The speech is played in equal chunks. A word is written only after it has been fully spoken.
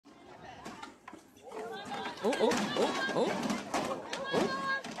Oh, oh, oh, oh, oh,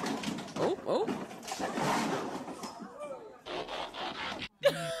 oh, oh.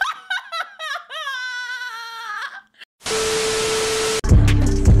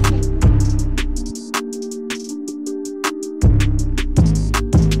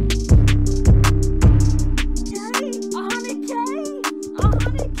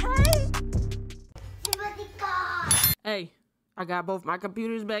 Hey, I got both my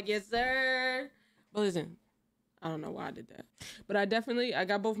computers back, yes sir. But listen, I don't know why I did that, but I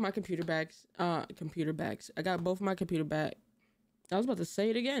got both my computer bags. I got both my computer back. I was about to say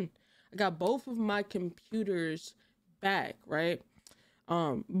it again. I got both of my computers back, right?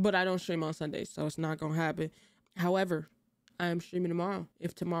 But I don't stream on Sundays, so it's not gonna happen. However, I am streaming tomorrow.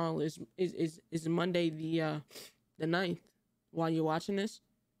 If tomorrow is Monday the 9th, while you're watching this,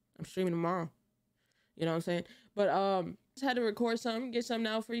 I'm streaming tomorrow. You know what I'm saying? But just had to record something, get something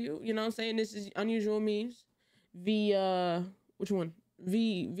out for you. You know what I'm saying? This is Unusual Memes. Which one?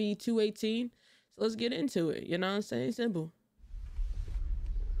 V218. So let's get into it. You know what I'm saying? Simple.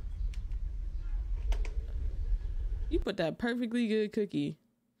 You put that perfectly good cookie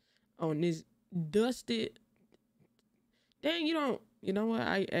on this dusted. Dang, you don't. You know what?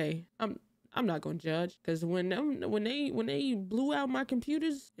 I'm not gonna judge, because when they blew out my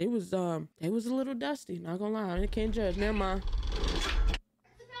computers, it was a little dusty. Not gonna lie, I can't judge. Never mind. It's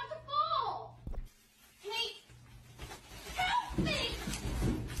about to fall. Hey, help me!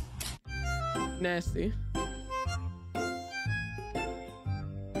 Nasty.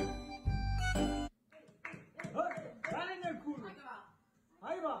 Oh,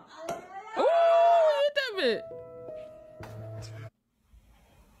 hit that bit.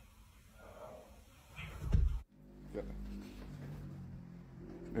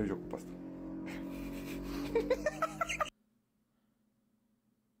 Eu jogo pasta.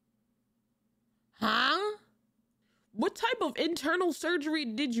 Huh? What type of internal surgery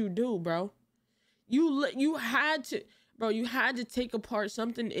did you do, bro? You had to, bro. You had to take apart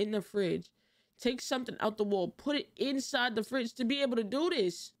something in the fridge, take something out the wall, put it inside the fridge to be able to do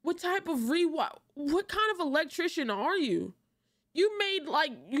this. What type of what kind of electrician are you? You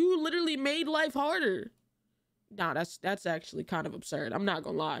literally made life harder. Nah, that's actually kind of absurd. I'm not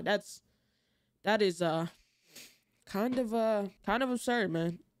gonna lie. That is kind of absurd,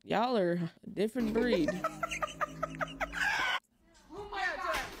 man. Y'all are a different breed. Oh my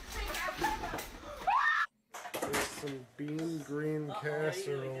God. There's some bean green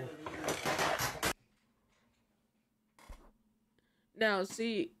casserole. Now,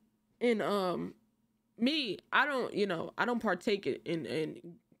 see, in me, I don't partake in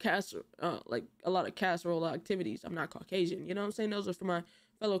like a lot of casserole activities. I'm not Caucasian, you know what I'm saying? Those are for my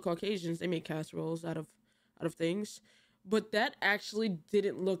fellow Caucasians. They make casseroles out of things, but that actually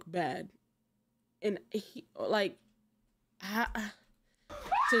didn't look bad. And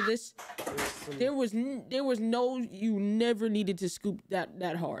there was no, you never needed to scoop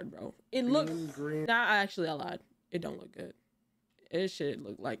that hard, bro. It looked, I lied. It don't look good. It should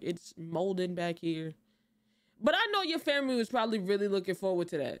look like it's molded back here. But I know your family was probably really looking forward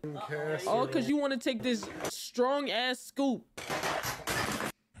to that. Oh, because you want to take this strong ass scoop.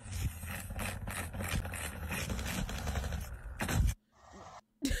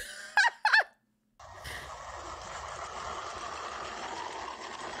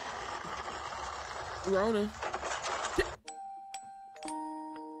 Rona.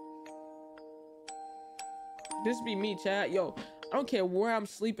 This be me, Chad. Yo, I don't care where I'm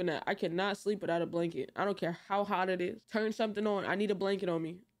sleeping at. I cannot sleep without a blanket. I don't care how hot it is. Turn something on. I need a blanket on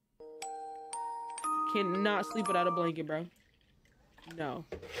me. Cannot sleep without a blanket, bro. No.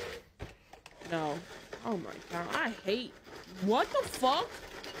 No. Oh my God. I hate. What the fuck?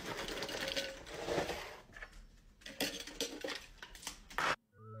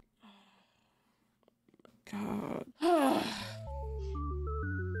 God.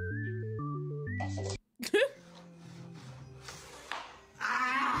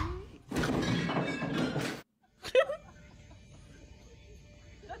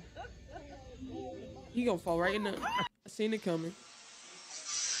 He gonna fall right in the. I seen it coming.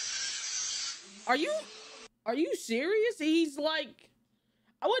 Are you serious? He's like,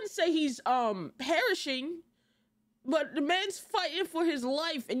 I wouldn't say he's perishing, but the man's fighting for his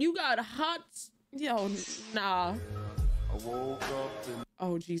life, and you got hot. Yo, nah. I woke up and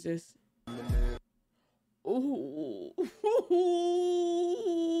Oh Jesus. Ooh.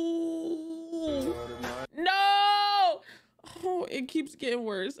 No. Oh, it keeps getting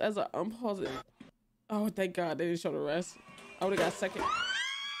worse as I unpause it. Oh, thank God they didn't show the rest. I would have got second.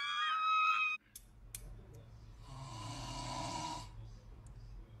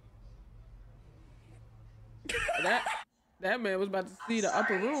 That man was about to see the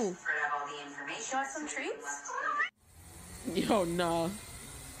upper room. Grab all the information. Want some treats? Yo, nah.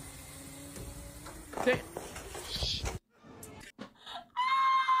 Yo,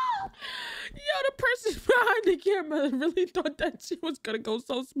 the person behind the camera really thought that she was gonna go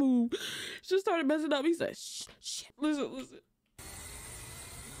so smooth. She started messing up. He said, shh, shh, listen.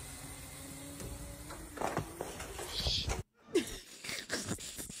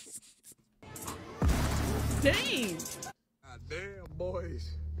 Dang. God damn,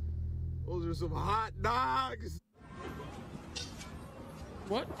 boys. Those are some hot dogs.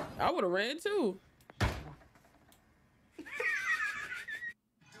 What? I would have ran too.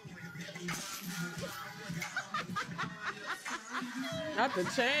 Not the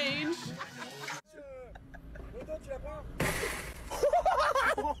change.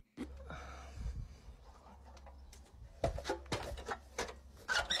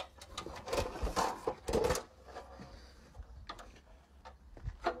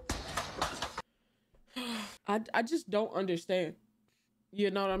 I just don't understand.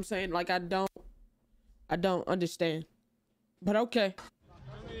 You know what I'm saying? Like I don't understand. But okay.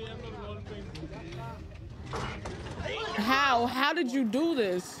 How did you do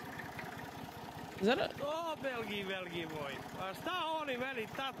this? Is that a...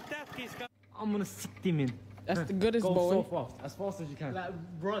 I'm gonna sick him in. That's the goodest Go boy. so fast, as fast as you can. Like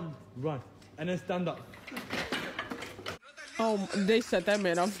run, and then stand up. Oh, they set that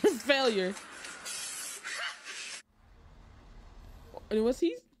man up for failure. And what's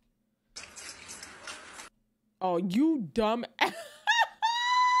he? Oh, you dumb. Yo,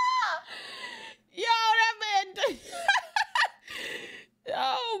 that man.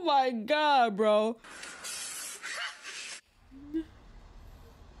 Oh my God, bro.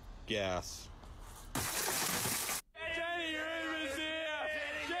 Gas. Jenny Uber is here!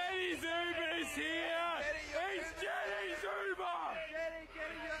 Jenny Uber is here! It's Jenny Uber!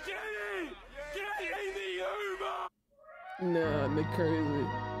 Jenny the Uber! Nah, they crazy.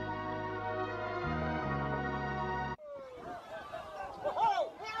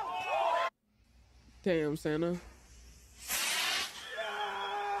 Damn, Santa.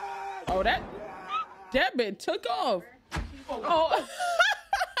 Oh, that bit took off. Oh,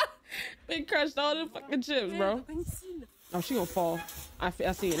 it crushed all the fucking chips, bro. Oh, she gonna fall. I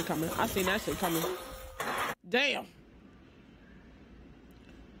see it coming. I seen that shit coming. Damn.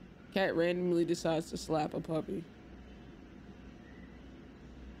 Cat randomly decides to slap a puppy.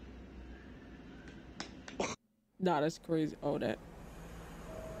 Nah, that's crazy. Oh, that.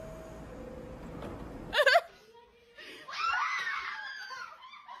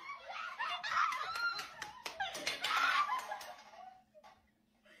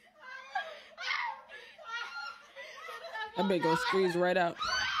 That bit gonna squeeze right out.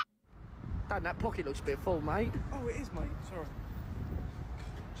 Damn, that pocket looks a bit full, mate. Oh, it is, mate. Sorry.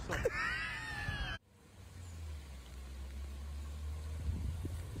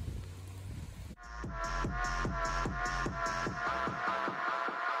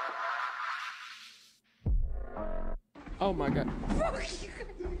 Oh my God.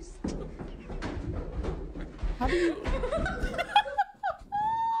 How do you...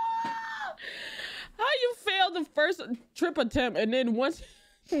 How you fail the first trip attempt and then once...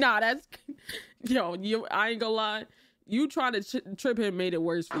 Nah, that's... Yo, I ain't gonna lie. You trying to trip him made it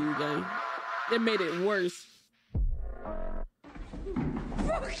worse for you, gang. It made it worse.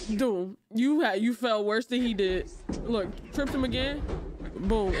 Dude, you fell worse than he did. Look, tripped him again.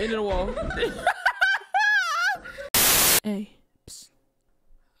 Boom, into the wall. Hey, psst.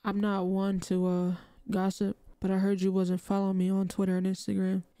 I'm not one to gossip, but I heard you wasn't following me on Twitter and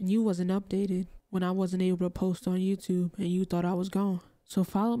Instagram, and you wasn't updated when I wasn't able to post on YouTube, and you thought I was gone. So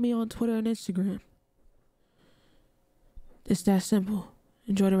follow me on Twitter and Instagram. It's that simple.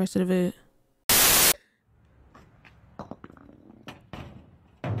 Enjoy the rest of the vid.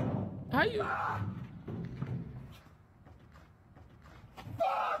 How you?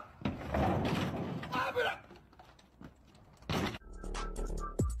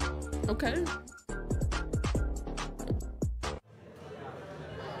 Okay.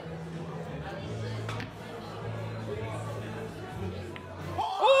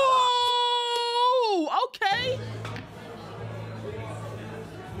 Oh, okay.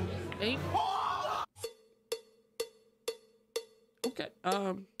 Ain't. Okay.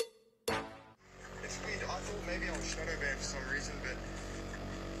 It's weird. I thought maybe I was shadow banned for some reason, but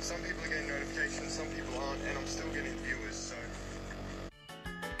some people are getting notifications, some people aren't, and I'm still getting viewers, so.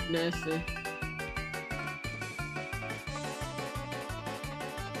 Nasty.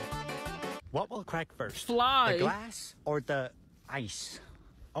 What will crack first? Fly. The glass or the ice?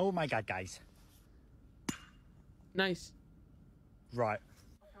 Oh my God, guys. Nice. Right.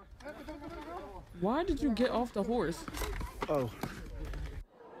 Why did you get off the horse? Oh.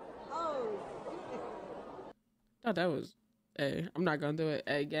 Thought that was, hey, I'm not gonna do it.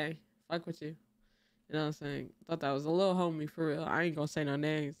 Hey, gang, fuck with you. You know what I'm saying? Thought that was a little homie for real. I ain't gonna say no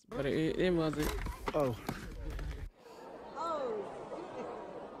names, but it wasn't. Oh.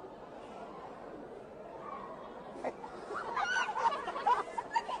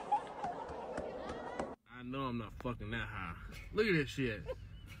 I know I'm not fucking that high. Look at this shit.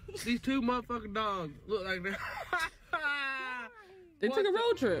 These two motherfucking dogs look like that. They took a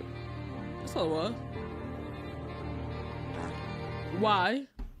road trip. That's all it was. Why?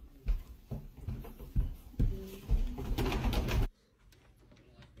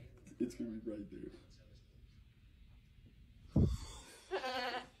 It's gonna be right there.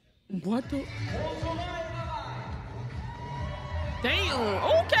 What the? Damn.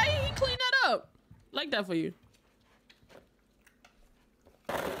 Okay, he cleaned that up. Like that for you.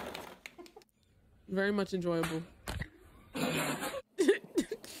 Very much enjoyable.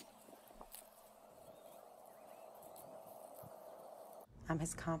 I'm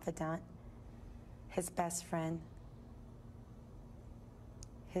his confidant, his best friend,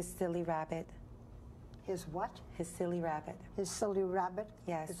 his silly rabbit. His what? His silly rabbit. His silly rabbit?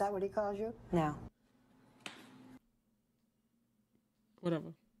 Yes. Is that what he calls you? No.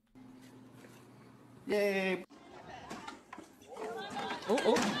 Whatever. Yay. Oh,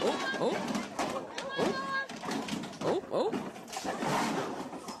 oh, oh, oh. Oh, oh.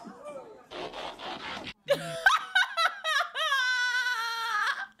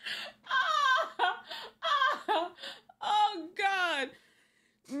 Oh, God.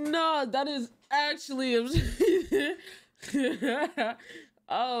 No, that is actually...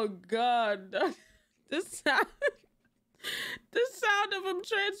 Oh, God. The sound of him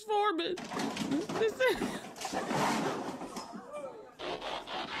transforming.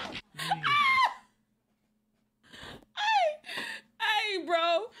 Hey,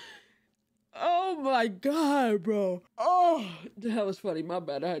 bro. Oh my God, bro. Oh, that was funny. My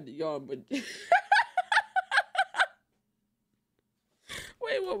bad. I had to yawn, but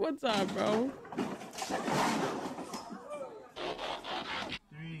wait, one more time, bro.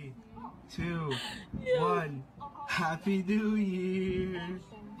 3, 2, 1. Happy New Year.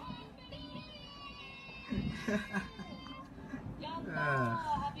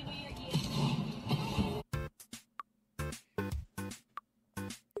 Happy New Year.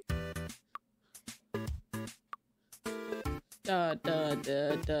 Da da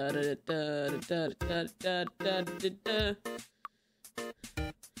da da da da da da da da da.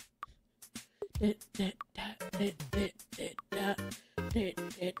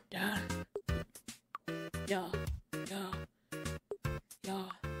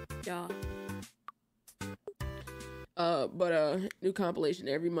 New compilation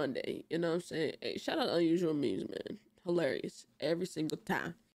every Monday. You know what I'm saying? Hey, shout out Unusual Memes, man. Hilarious every single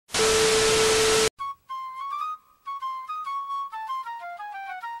time.